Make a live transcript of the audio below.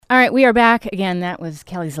All right, we are back again. That was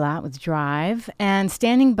Kelly Zlott with Drive. And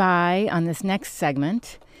standing by on this next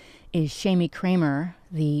segment is Shamie Kramer,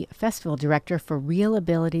 the festival director for Real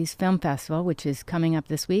Abilities Film Festival, which is coming up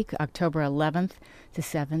this week, October 11th to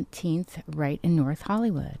 17th, right in North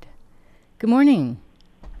Hollywood. Good morning.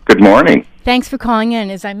 Good morning. Thanks for calling in.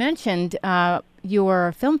 As I mentioned,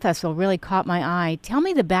 your film festival really caught my eye. Tell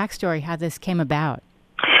me the backstory, how this came about.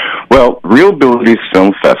 Well, Real Abilities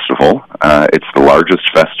Film Festival, it's the largest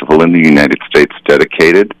festival in the United States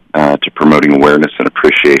dedicated to promoting awareness and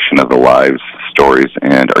appreciation of the lives, stories,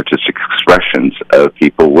 and artistic expressions of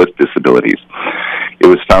people with disabilities. It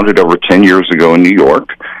was founded over 10 years ago in New York,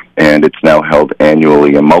 and it's now held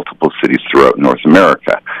annually in multiple cities throughout North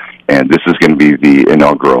America. And this is going to be the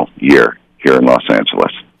inaugural year here in Los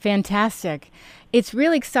Angeles. Fantastic. It's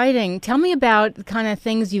really exciting. Tell me about the kind of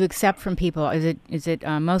things you accept from people. Is it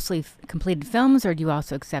mostly completed films, or do you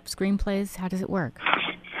also accept screenplays? How does it work?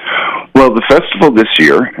 Well, the festival this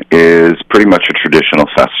year is pretty much a traditional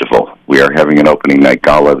festival. We are having an opening night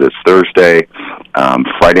gala this Thursday.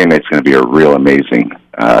 Friday night's going to be a real amazing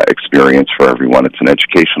experience for everyone. It's an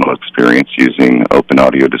educational experience using open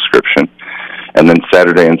audio description. And then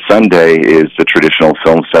Saturday and Sunday is the traditional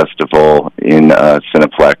film festival in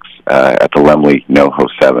Cineplex at the Laemmle NoHo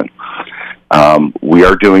 7. We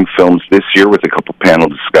are doing films this year with a couple panel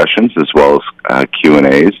discussions as well as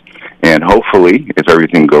Q&As. And hopefully, if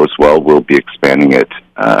everything goes well, we'll be expanding it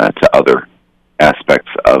to other aspects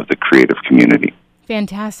of the creative community.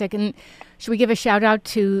 Fantastic. And should we give a shout-out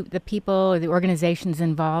to the people or the organizations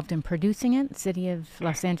involved in producing it? City of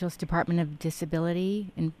Los Angeles Department of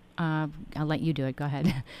Disability. And I'll let you do it. Go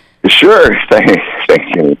ahead. Sure. Thank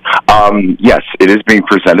you. Yes, it is being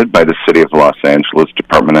presented by the City of Los Angeles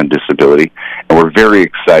Department on Disability, and we're very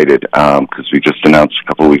excited because we just announced a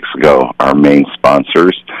couple of weeks ago our main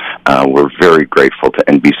sponsors. We're very grateful to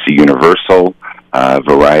NBC Universal,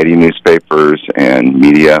 Variety newspapers, and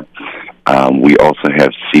media. We also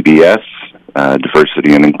have CBS,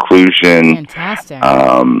 Diversity and Inclusion. Fantastic.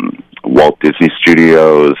 Walt Disney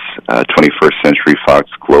Studios, 21st Century Fox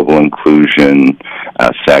Global Inclusion,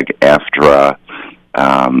 SAG-AFTRA.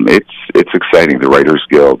 It's exciting. The Writers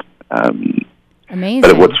Guild.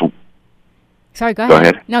 Amazing. But Sorry, go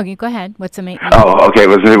ahead. No, you go ahead. What's amazing? Oh, okay.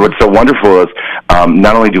 What's so wonderful is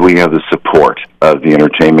not only do we have the support of the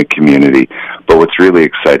entertainment community, but what's really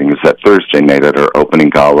exciting is that Thursday night at our opening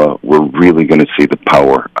gala, we're really going to see the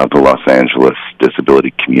power of the Los Angeles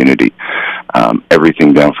disability community.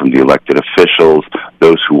 Everything down from the elected officials,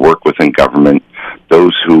 those who work within government,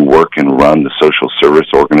 those who work and run the social service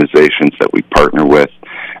organizations that we partner with,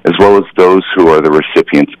 as well as those who are the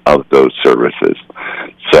recipients of those services.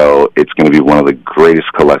 So it's going to be one of the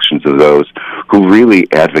greatest collections of those who really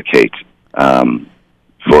advocate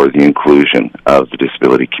for the inclusion of the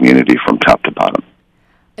disability community from top to bottom.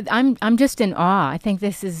 I'm just in awe. I think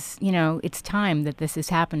this is, it's time that this has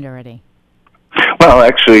happened already. Well,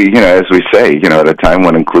 actually, as we say, at a time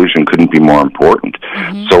when inclusion couldn't be more important.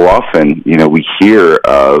 Mm-hmm. So often, we hear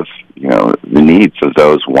of, the needs of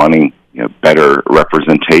those wanting, better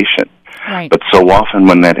representation. Right. But so often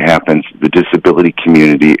when that happens, the disability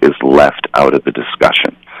community is left out of the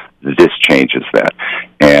discussion. This changes that.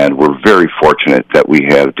 And we're very fortunate that we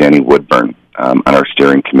have Danny Woodburn on our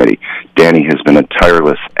steering committee. Danny has been a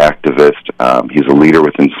tireless activist. He's a leader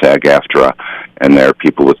within SAG-AFTRA and their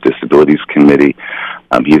People with Disabilities Committee.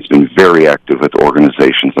 He has been very active with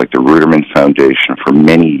organizations like the Ruderman Foundation for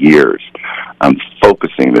many years,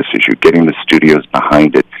 focusing this issue, getting the studios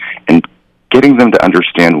behind it, and getting them to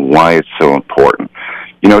understand why it's so important.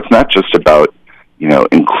 It's not just about,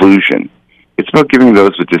 inclusion. It's about giving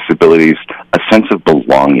those with disabilities a sense of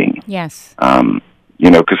belonging. Yes.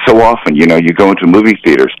 Because so often, you go into movie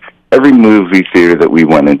theaters. Every movie theater that we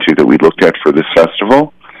went into that we looked at for this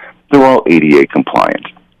festival, they're all ADA compliant.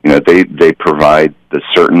 They provide the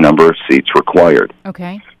certain number of seats required.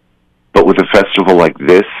 Okay. But with a festival like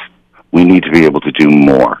this, we need to be able to do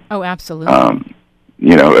more. Oh, absolutely.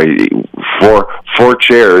 Four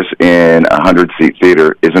chairs in a 100-seat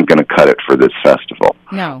theater isn't going to cut it for this festival.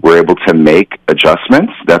 No. We're able to make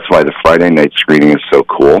adjustments. That's why the Friday night screening is so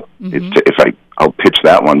cool. Mm-hmm. I'll pitch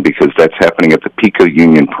that one because that's happening at the Pico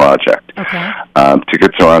Union Project. Okay.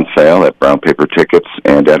 Tickets are on sale at Brown Paper Tickets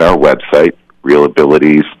and at our website,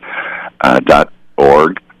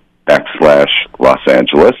 realabilities.org/Los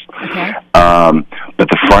Angeles. Okay. But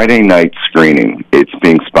the Friday night screening, it's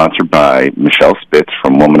being sponsored by Michelle Spitz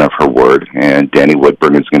from Woman of Her Word, and Danny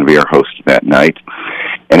Woodburn is going to be our host that night.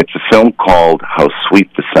 And it's a film called How Sweet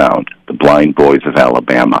the Sound, The Blind Boys of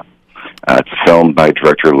Alabama. It's a film by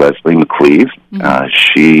director Leslie McCleave.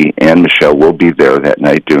 She and Michelle will be there that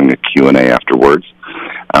night doing a Q&A afterwards.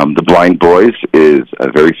 The Blind Boys is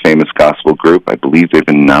a very famous gospel group. I believe they've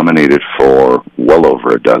been nominated for well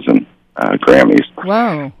over a dozen Grammys.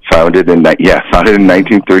 Whoa. Founded in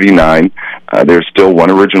 1939. There's still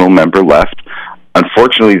one original member left.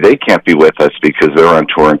 Unfortunately, they can't be with us because they're on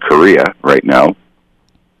tour in Korea right now.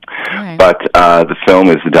 Right. But the film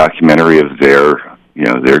is a documentary of their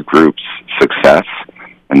group's success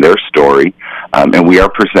and their story. And we are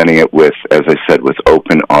presenting it with, as I said, with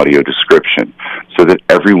open audio description, so that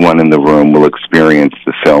everyone in the room will experience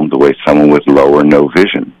the film the way someone with low or no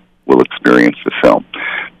vision will experience the film.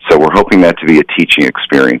 So we're hoping that to be a teaching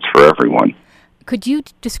experience for everyone. Could you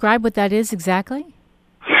describe what that is exactly?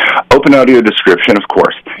 Open audio description, of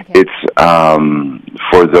course. Okay. It's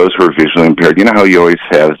for those who are visually impaired. You know how you always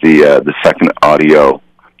have the second audio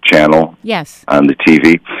channel Yes. on the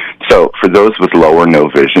TV? So for those with low or no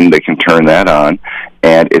vision, they can turn that on,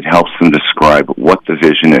 and it helps them describe what the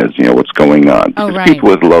vision is, what's going on. Oh, Because right. people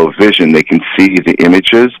with low vision, they can see the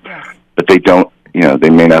images, Yes. but they don't, they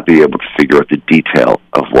may not be able to figure out the detail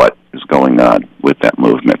of what is going on with that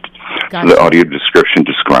movement. Gotcha. So the audio description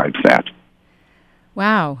describes that.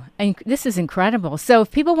 Wow. And this is incredible. So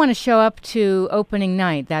if people want to show up to opening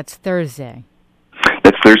night, that's Thursday.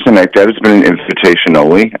 That's Thursday night. That has been an invitation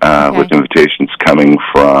only, with invitations coming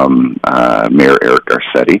from Mayor Eric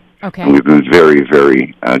Garcetti. Okay. And we've been very,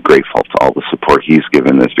 very grateful to all the support he's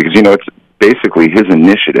given this because, it's basically his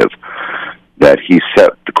initiative that he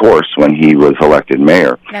set the course when he was elected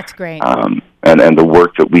mayor. That's great. And the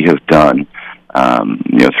work that we have done,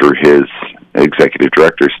 through his executive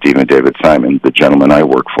director, Stephen David Simon, the gentleman I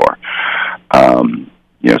work for.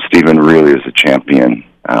 Stephen really is a champion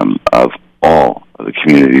of all of the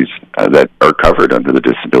communities that are covered under the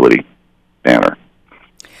disability banner.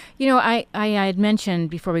 I had mentioned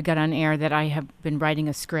before we got on air that I have been writing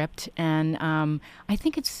a script, and I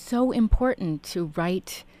think it's so important to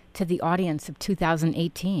write to the audience of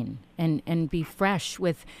 2018 and be fresh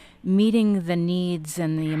with meeting the needs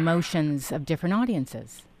and the emotions of different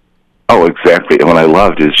audiences. Oh, exactly. And what I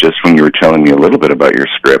loved is just when you were telling me a little bit about your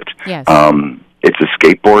script. Yes. It's a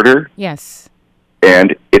skateboarder. Yes.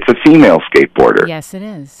 And it's a female skateboarder. Yes, it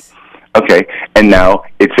is. Okay. And now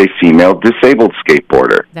it's a female disabled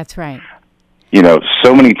skateboarder. That's right.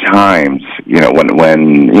 So many times,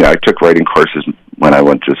 when I took writing courses when I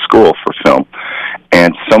went to school for film,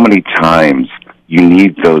 and so many times you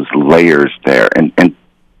need those layers there, and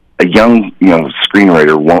a young,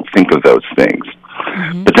 screenwriter won't think of those things.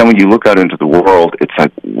 Mm-hmm. But then when you look out into the world, it's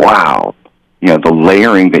like, wow, the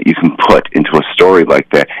layering that you can put into a story like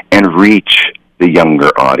that and reach the younger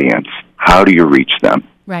audience. How do you reach them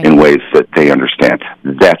in ways that they understand?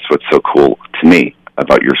 That's what's so cool to me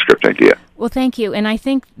about your script idea. Well, thank you. And I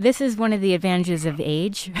think this is one of the advantages of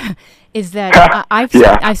age, is that I've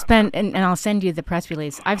spent, and I'll send you the press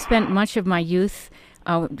release, I've spent much of my youth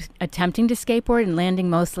attempting to skateboard and landing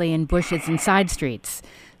mostly in bushes and side streets.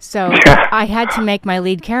 So I had to make my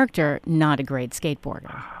lead character not a great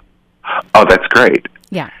skateboarder. Oh, that's great.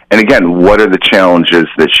 Yeah. And again, what are the challenges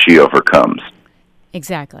that she overcomes?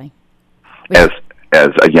 Exactly. As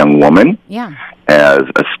a young woman, as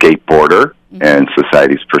a skateboarder, and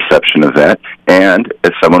society's perception of that, and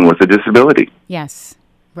as someone with a disability. Yes,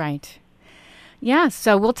 right. Yeah,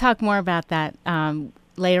 so we'll talk more about that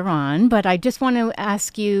later on, but I just want to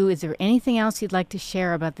ask you, is there anything else you'd like to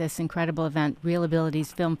share about this incredible event, Real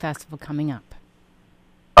Abilities Film Festival, coming up?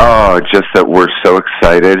 Oh, just that we're so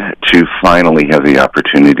excited to finally have the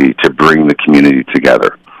opportunity to bring the community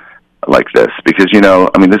together like this. Because,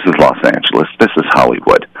 this is Los Angeles. This is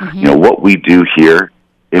Hollywood. Mm-hmm. What we do here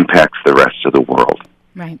impacts the rest of the world.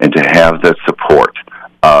 Right. And to have the support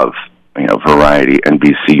of, Variety,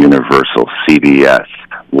 NBC Universal, CBS,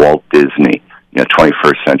 Walt Disney,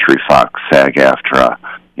 21st Century Fox, SAG-AFTRA,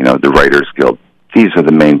 the Writers Guild, these are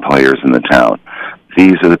the main players in the town.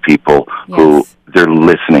 These are the people who they're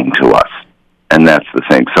listening to us. And that's the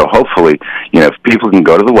thing. So hopefully, if people can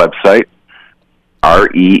go to the website,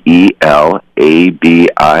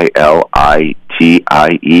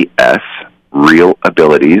 ReelAbilities, Real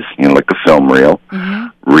Abilities, like the film reel,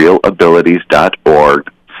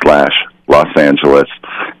 realabilities.org/Los Angeles.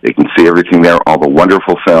 They can see everything there, all the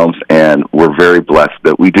wonderful films, and we're very blessed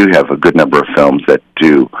that we do have a good number of films that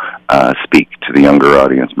do speak to the younger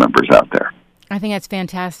audience members out there. I think that's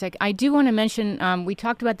fantastic. I do want to mention, we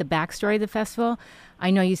talked about the backstory of the festival.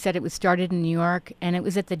 I know you said it was started in New York, and it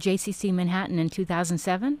was at the JCC Manhattan in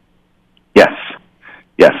 2007? Yes.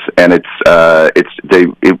 Yes, and it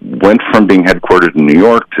went from being headquartered in New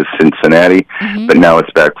York to Cincinnati, but now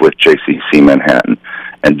it's back with JCC Manhattan,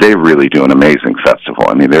 and they really do an amazing festival.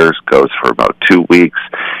 I mean, theirs goes for about 2 weeks.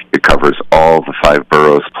 It covers all the 5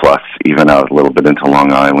 boroughs, plus even out a little bit into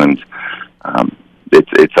Long Island.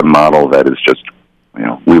 It's a model that is just,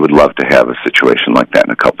 we would love to have a situation like that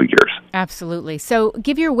in a couple of years. Absolutely. So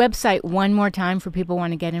give your website one more time for people who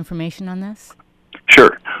want to get information on this.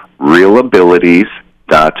 Sure.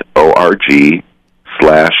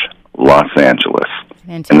 realabilities.org/Los Angeles.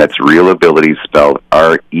 Fantastic. And that's Real Abilities spelled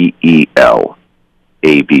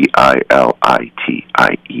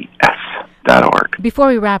RealAbilities.org. Before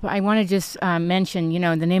we wrap, I want to just mention,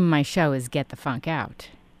 the name of my show is Get the Funk Out.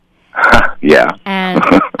 Yeah. And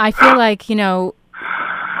I feel like,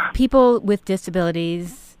 people with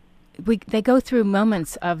disabilities, they go through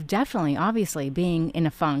moments of obviously, being in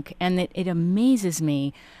a funk. And it amazes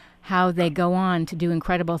me how they go on to do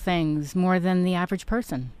incredible things more than the average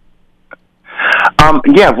person.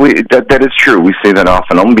 Yeah, that is true. We say that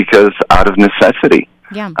often only because out of necessity.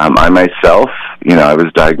 Yeah. I myself, I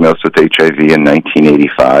was diagnosed with HIV in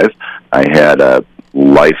 1985. I had a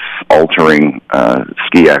life-altering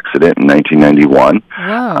ski accident in 1991.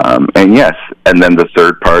 Whoa. And yes, and then the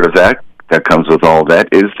third part of that comes with all that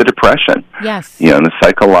is the depression. Yes. And the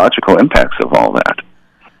psychological impacts of all that.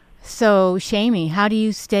 So, Shamie, how do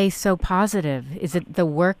you stay so positive? Is it the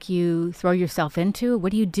work you throw yourself into?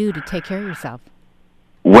 What do you do to take care of yourself?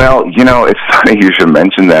 Well, it's funny you should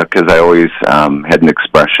mention that because I always had an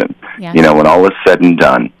expression. Yeah. When all is said and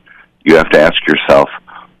done, you have to ask yourself,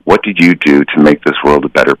 what did you do to make this world a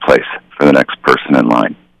better place for the next person in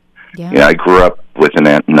line? Yeah. I grew up with an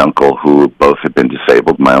aunt and uncle who both had been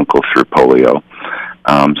disabled, my uncle through polio.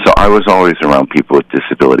 So I was always around people with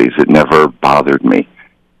disabilities. It never bothered me.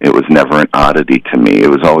 It was never an oddity to me. It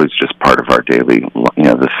was always just part of our daily,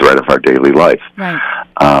 the thread of our daily life. Right.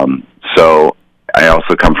 So I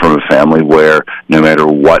also come from a family where no matter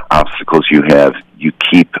what obstacles you have, you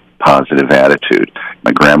keep positive attitude.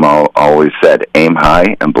 My grandma always said, aim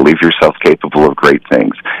high and believe yourself capable of great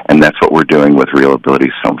things. And that's what we're doing with Real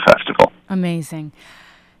Abilities Film Festival. Amazing.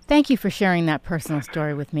 Thank you for sharing that personal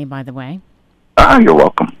story with me, by the way. You're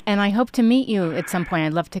welcome. And I hope to meet you at some point.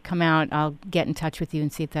 I'd love to come out. I'll get in touch with you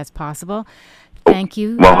and see if that's possible. Thank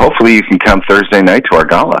you. Well, hopefully you can come Thursday night to our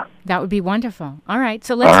gala. That would be wonderful. All right.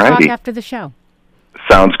 So let's talk after the show.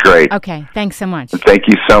 Sounds great. Okay. Thanks so much. Thank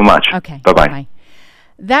you so much. Okay. Bye-bye. Bye.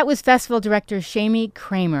 That was Festival Director Shamie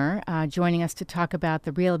Kramer joining us to talk about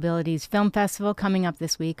the Real Abilities Film Festival coming up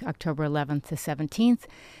this week, October 11th to 17th.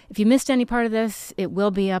 If you missed any part of this, it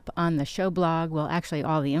will be up on the show blog. Well, actually,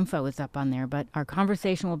 all the info is up on there, but our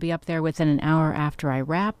conversation will be up there within an hour after I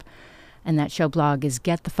wrap. And that show blog is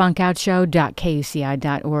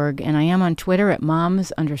getthefunkoutshow.kuci.org. And I am on Twitter at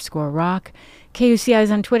moms_rock. KUCI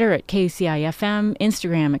is on Twitter at KUCI-FM,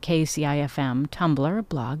 Instagram at KUCI-FM, Tumblr,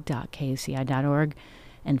 blog.kuci.org,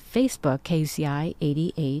 and Facebook, KUCI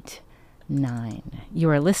 88.9. You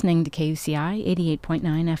are listening to KUCI 88.9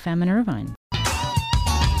 FM in Irvine.